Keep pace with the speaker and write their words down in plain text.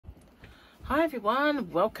Hi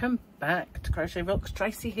everyone, welcome back to Crochet Rocks.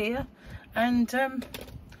 Tracy here, and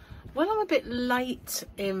well, I'm a bit late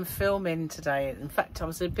in filming today. In fact, I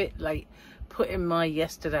was a bit late putting my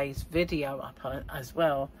yesterday's video up as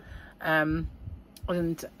well, and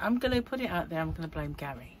I'm going to put it out there. I'm going to blame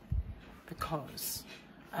Gary because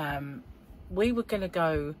we were going to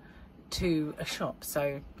go to a shop,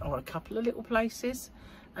 or a couple of little places,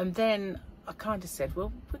 and then I kind of said,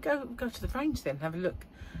 well, we'll go to the range then, have a look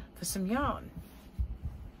for some yarn.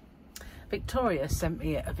 Victoria sent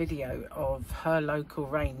me a video of her local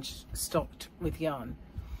range stocked with yarn,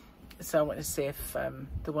 so I wanted to see if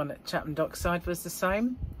the one at Chatham Dockside was the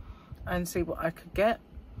same and see what I could get.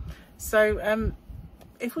 So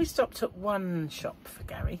if we stopped at one shop for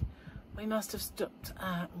Gary, we must have stopped at,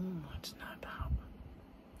 I don't know, about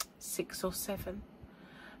 6 or 7.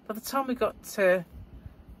 By the time we got to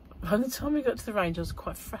the range, I was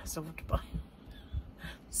quite frazzled by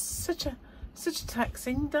such a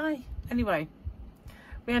taxing day. Anyway,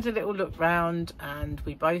 we had a little look round and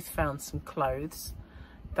we both found some clothes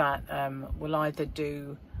that will either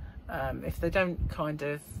do, if they don't kind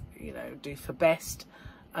of, you know, do for best,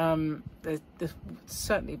 they'll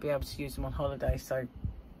certainly be able to use them on holiday, so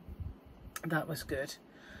that was good.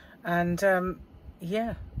 And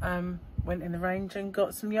yeah, went in the range and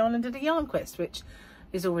got some yarn and did a yarn quest, which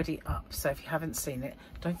is already up, so if you haven't seen it,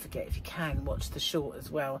 don't forget, if you can, watch the short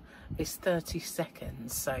as well. It's 30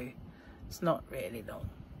 seconds, so it's not really long.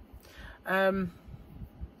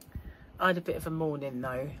 I had a bit of a morning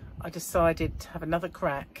though. I decided to have another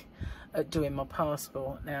crack at doing my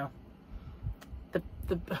passport. Now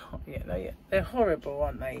they're horrible,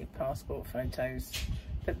 aren't they, passport photos?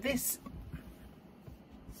 But this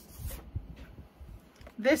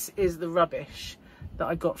is the rubbish that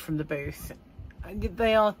I got from the booth.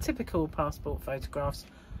 They are typical passport photographs.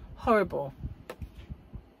 Horrible,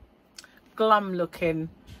 glum looking,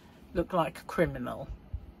 look like a criminal.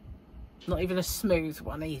 Not even a smooth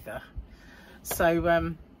one either.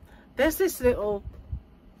 So there's this little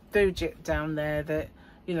widget down there that,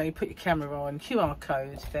 you know, you put your camera on, QR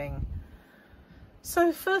code thing.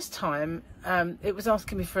 So first time it was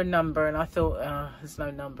asking me for a number, and I thought, there's no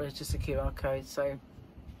number, it's just a QR code. So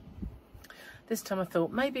this time I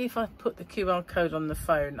thought, maybe if I put the QR code on the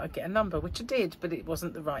phone, I'd get a number, which I did, but it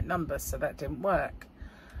wasn't the right number, so that didn't work.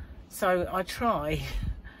 So I tried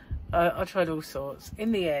all sorts.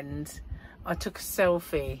 In the end, I took a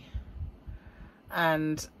selfie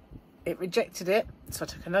and it rejected it. So I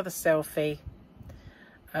took another selfie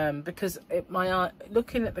because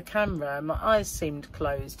looking at the camera, my eyes seemed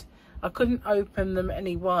closed. I couldn't open them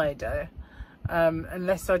any wider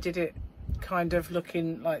unless I did it kind of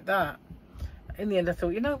looking like that. In the end, I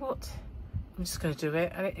thought, you know what, I'm just going to do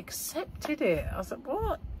it, and it accepted it. I was like,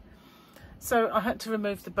 what? So I had to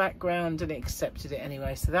remove the background and it accepted it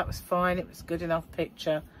anyway, so that was fine. It was a good enough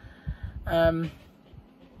picture. I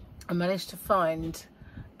managed to find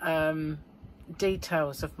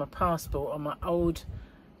details of my passport on my old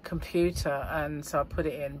computer, and so I put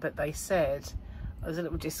it in, but they said, there was a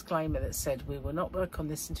little disclaimer that said, we will not work on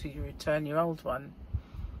this until you return your old one,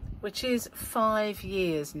 which is 5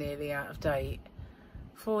 years nearly out of date.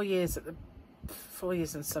 4 years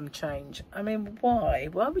and some change. I mean, why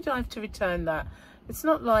would I have to return that? It's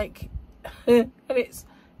not like and it's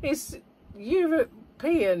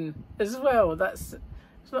European as well. It's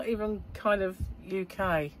not even kind of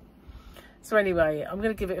UK. So anyway, I'm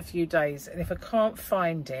going to give it a few days, and if I can't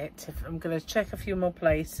find it, I'm going to check a few more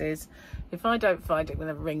places. If I don't find it, I'm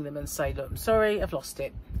going to ring them and say, look, I'm sorry, I've lost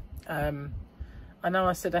it. I know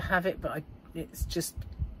I said I have it, but it's just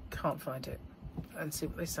can't find it, and see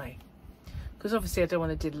what they say, because obviously I don't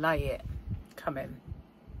want to delay it coming.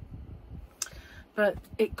 But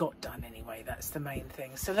it got done anyway, that's the main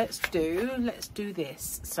thing. So let's do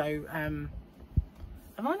this. So have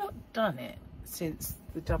I not done it since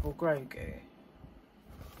the double Grogu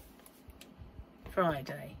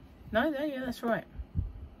Friday? No, yeah, that's right.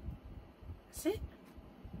 That's it.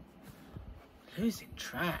 Losing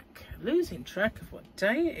track of what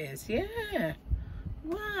day it is. Yeah,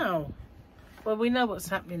 wow. Well, we know what's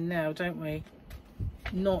happening now, don't we?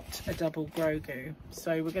 Not a double Grogu,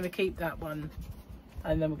 so we're going to keep that one,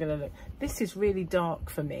 and then we're going to look. This is really dark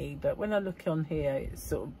for me, but when I look on here, it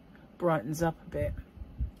sort of brightens up a bit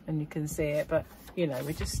and you can see it. But you know,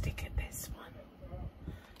 we just stick at this one.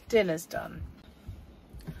 Dinner's done.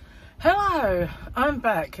 Hello, I'm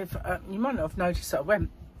back. If you might not have noticed that I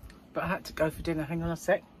went, but I had to go for dinner. Hang on a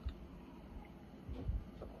sec.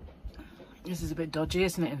 This is a bit dodgy,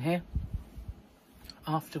 isn't it, in here?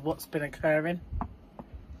 After what's been occurring.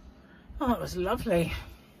 Oh, it was lovely.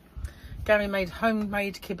 Gary made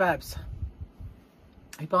homemade kebabs.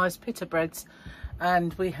 He buys pita breads,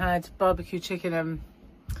 and we had barbecue chicken and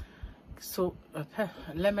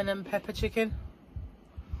lemon and pepper chicken.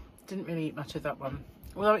 Didn't really eat much of that one,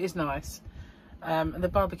 although it is nice. And the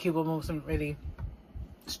barbecue one wasn't really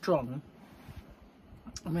strong.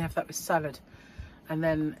 And we have that with salad. And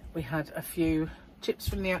then we had a few chips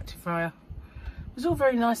from the active fryer. It was all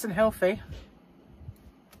very nice and healthy.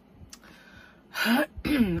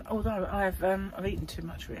 Although I've eaten too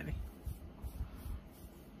much, really.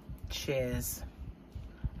 Cheers.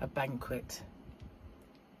 A banquet.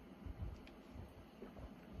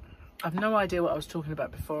 I've no idea what I was talking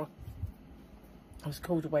about before I was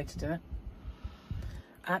called away to dinner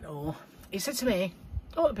at all. He said to me,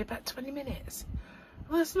 oh, it'll be about 20 minutes.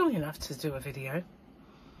 Well, that's long enough to do a video.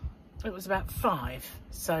 It was about 5,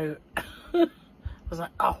 so I was like,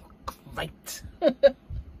 oh, great.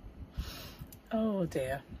 Oh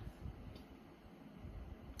dear.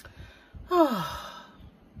 Oh,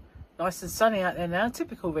 nice and sunny out there now.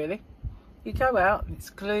 Typical, really. You go out and it's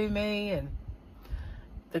gloomy and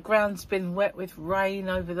the ground's been wet with rain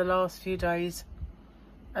over the last few days,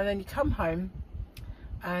 and then you come home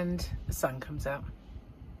and the sun comes out.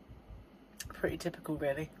 Pretty typical,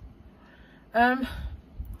 really.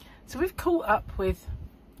 So we've caught up with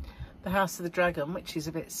the House of the Dragon, which is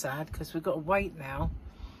a bit sad because we've got to wait now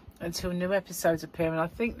until new episodes appear, and I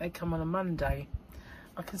think they come on a Monday.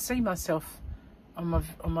 I can see myself on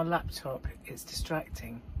my laptop. It's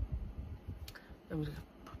distracting. Move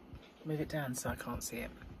it down so I can't see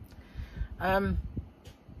it.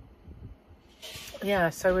 Yeah,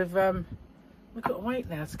 so we've got to wait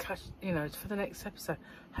now to catch, you know, for the next episode.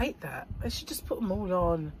 Hate that. They should just put them all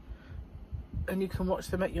on and you can watch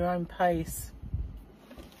them at your own pace.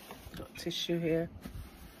 Got tissue here.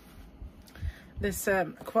 There's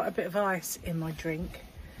quite a bit of ice in my drink,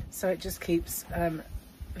 so it just keeps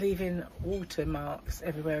leaving water marks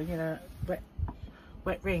everywhere, you know,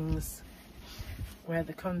 wet rings where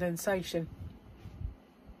the condensation.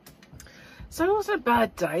 So it wasn't a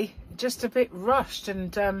bad day, just a bit rushed,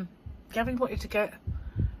 and Gabby wanted to get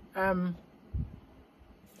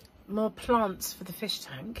more plants for the fish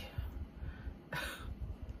tank.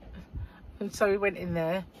 And so we went in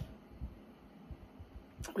there.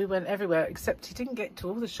 We went everywhere, except he didn't get to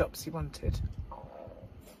all the shops he wanted.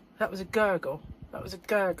 That was a gurgle. That was a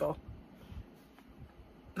gurgle.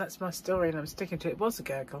 That's my story and I'm sticking to it. It was a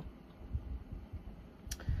gurgle.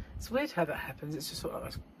 It's weird how that happens. It's just sort of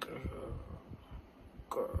like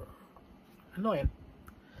annoying.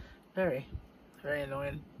 Very, very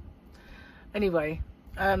annoying. Anyway,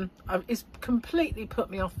 it's completely put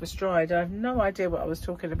me off my stride. I have no idea what I was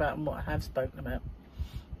talking about and what I have spoken about.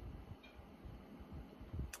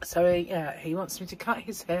 So he wants me to cut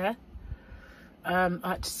his hair. I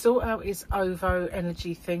had to sort out his OVO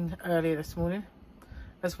energy thing earlier this morning,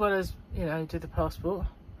 as well as, you know, do the passport.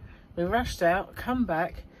 We rushed out, come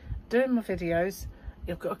back, doing my videos.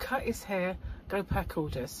 You've got to cut his hair, go pack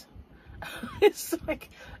orders. It's like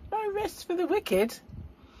no rest for the wicked.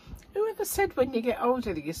 Whoever said when you get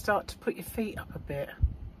older that you start to put your feet up a bit?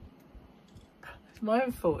 It's my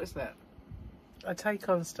own fault, isn't it? I take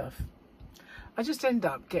on stuff. I just end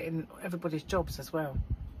up getting everybody's jobs as well.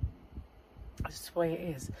 That's the way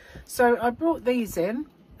it is. So I brought these in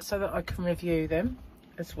so that I can review them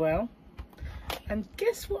as well. And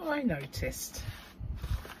guess what I noticed?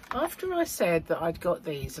 After I said that I'd got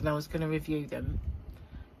these and I was going to review them,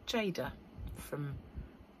 Jada from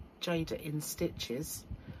Jada in Stitches.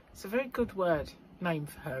 It's a very good name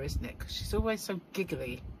for her, isn't it? Because she's always so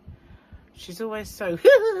giggly. She's always so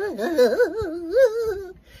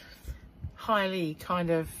highly kind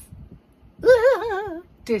of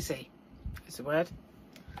dizzy is the word.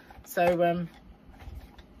 So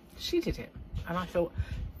she did it and I thought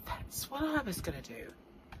that's what I was going to do.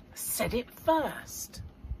 I said it first.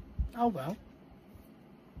 Oh well,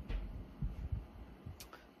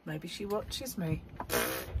 maybe she watches me.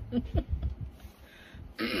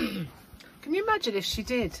 Can you imagine if she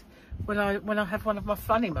did when I have one of my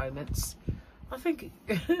funny moments? I think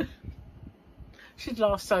she'd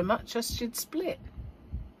laugh so much as she'd split.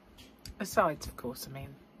 Asides, of course, I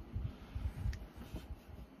mean.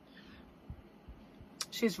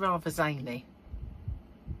 She's rather zany.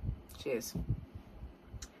 She is.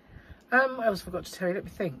 What else forgot to tell you? Let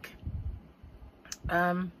me think.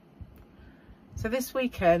 So this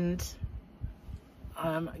weekend,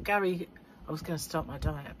 Gary, I was going to start my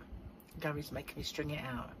diet. Gary's making me string it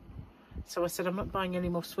out. So I said, I'm not buying any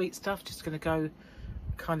more sweet stuff, just going to go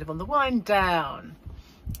kind of on the wind down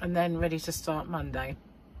and then ready to start Monday.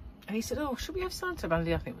 And he said, oh, should we have Santa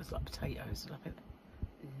Monday? I think it was like potatoes. And I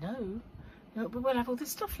went, no, we'll have all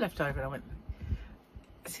this stuff left over. And I went,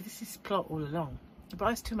 See, this is plot all along. It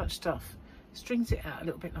buys too much stuff, strings it out a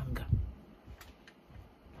little bit longer.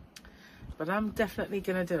 But I'm definitely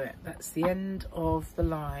going to do it. That's the end of the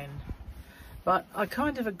line. But I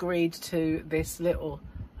kind of agreed to this little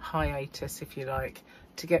hiatus, if you like,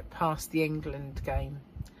 to get past the England game,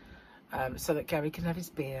 so that Gary can have his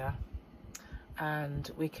beer and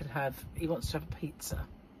we can have, he wants to have a pizza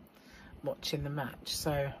watching the match.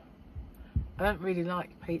 So I don't really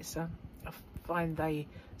like pizza. I find they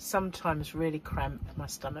sometimes really cramp my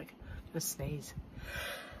stomach. I'm gonna sneeze.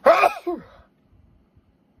 That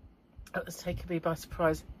was taking me by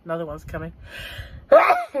surprise. Another one's coming.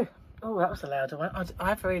 Oh, that was a louder one. I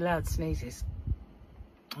have very loud sneezes.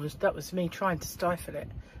 That was me trying to stifle it,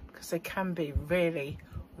 because they can be really,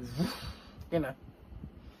 you know,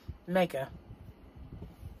 mega.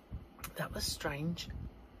 That was strange.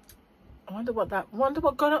 I wonder what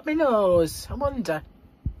got up my nose. I wonder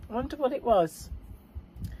what it was.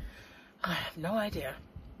 I have no idea.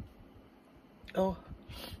 Oh,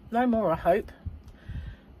 no more, I hope.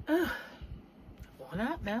 Oh, worn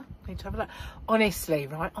out now. Need to have a look. Honestly,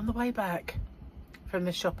 right, on the way back from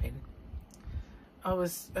the shopping, I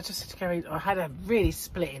just had to carry, I had a really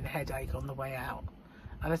splitting headache on the way out,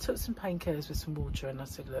 and I took some painkillers with some water, and I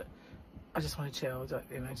said, look, I just want to chill,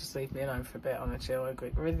 you know, just leave me alone for a bit. I want to chill, I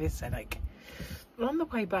agree with this headache. But on the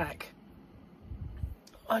way back,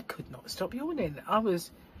 I could not stop yawning. I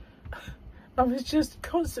was just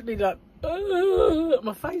constantly like,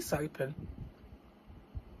 my face open.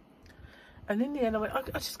 And in the end I went,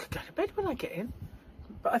 I just could go to bed when I get in.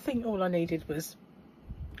 But I think all I needed was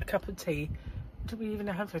a cup of tea. Did we even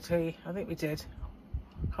have a tea? I think we did.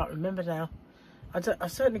 Can't remember now. I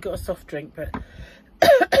certainly got a soft drink, but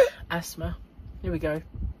asthma. Here we go.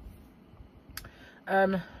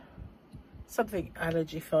 Something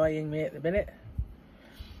allergifying me at the minute.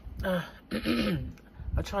 I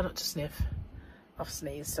try not to sniff. I've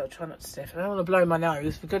sneezed, so I try not to sniff. I don't want to blow my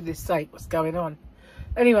nose, for goodness sake, what's going on?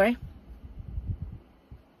 Anyway,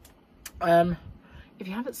 if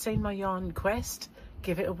you haven't seen my yarn quest,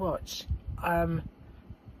 give it a watch.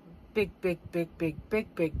 Big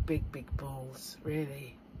balls,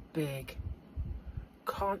 really big.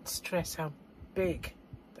 Can't stress how big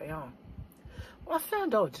they are. What I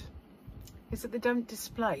found odd is that they don't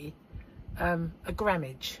display a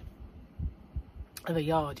grammage of a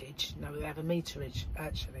yardage. No, they have a meterage,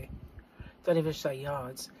 actually. Don't even say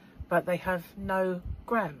yards, but they have no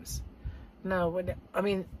grams. No, I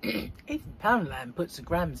mean, even Poundland puts the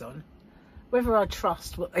grams on. Whether I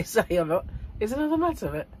trust what they say or not is another matter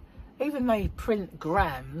of it. Even they print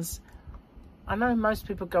grams. I know most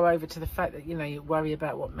people go over to the fact that, you know, you worry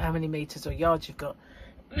about how many meters or yards you've got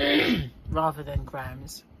rather than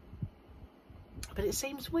grams. But it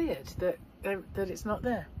seems weird that it's not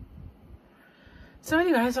there. So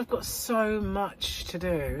anyways, I've got so much to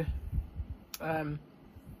do.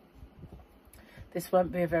 This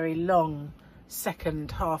won't be a very long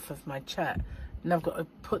second half of my chat, and I've got to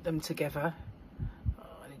put them together.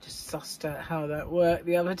 Oh, I just sussed out how that worked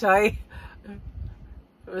the other day.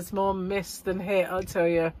 It was more miss than hit, I'll tell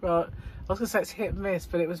you. Right, I was gonna say it's hit and miss,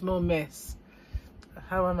 but it was more miss.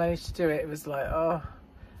 How I managed to do it, it was like, oh,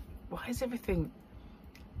 why is every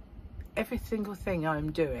single thing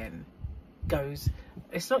I'm doing goes,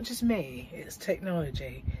 it's not just me, it's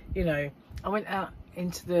technology. You know, I went out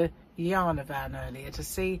into the yarn van earlier to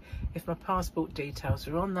see if my passport details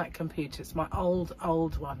are on that computer. It's my old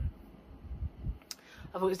one.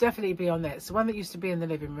 I thought it was definitely be on there. It's the one that used to be in the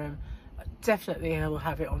living room. Definitely I will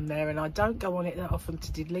have it on there, and I don't go on it that often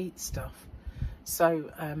to delete stuff. So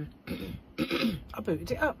I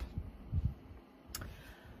booted it up.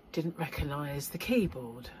 Didn't recognise the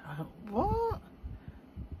keyboard. I thought, what?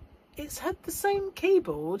 It's had the same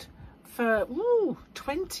keyboard for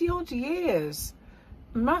 20 odd years.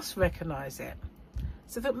 Must recognise it.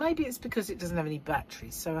 So that maybe it's because it doesn't have any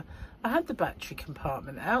batteries. So I had the battery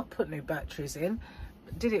compartment out, put new batteries in,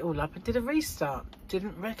 did it all up and did a restart.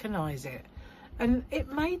 Didn't recognise it. And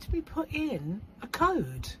it made me put in a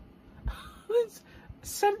code. It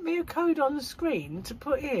sent me a code on the screen to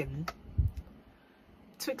put in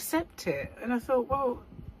to accept it. And I thought, well,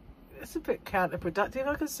 it's a bit counterproductive.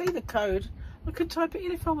 I can see the code. I could type it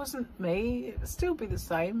in if I wasn't me. It would still be the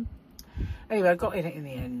same. Anyway, I got in it in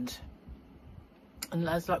the end. And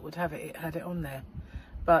as luck would have it, it had it on there.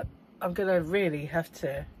 But I'm going to really have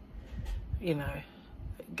to, you know,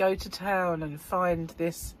 go to town and find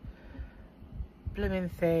this blooming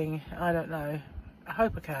thing. I don't know. I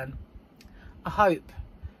hope I can. I hope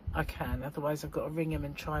I can. Otherwise, I've got to ring him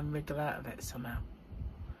and try and wriggle out of it somehow.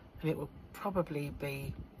 And it will probably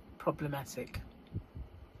be problematic.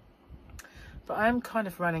 but I am kind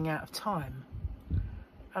of running out of time.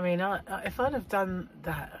 I mean, if I'd have done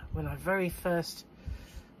that when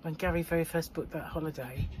Gary very first booked that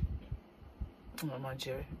holiday, well, mind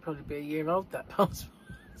you, it'd probably be a year old, that passport.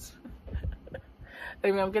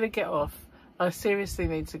 Anyway, I'm going to get off. I seriously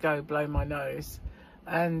need to go blow my nose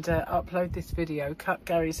and upload this video, cut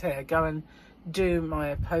Gary's hair, go and do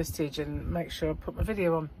my postage and make sure I put my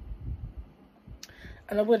video on.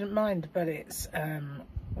 And I wouldn't mind, but it's,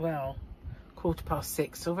 well,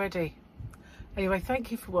 6:15 already. Anyway,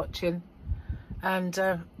 thank you for watching. And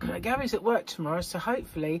Gary's at work tomorrow, so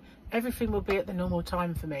hopefully everything will be at the normal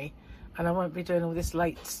time for me and I won't be doing all this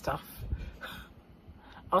late stuff.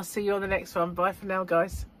 I'll see you on the next one. Bye for now,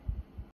 guys.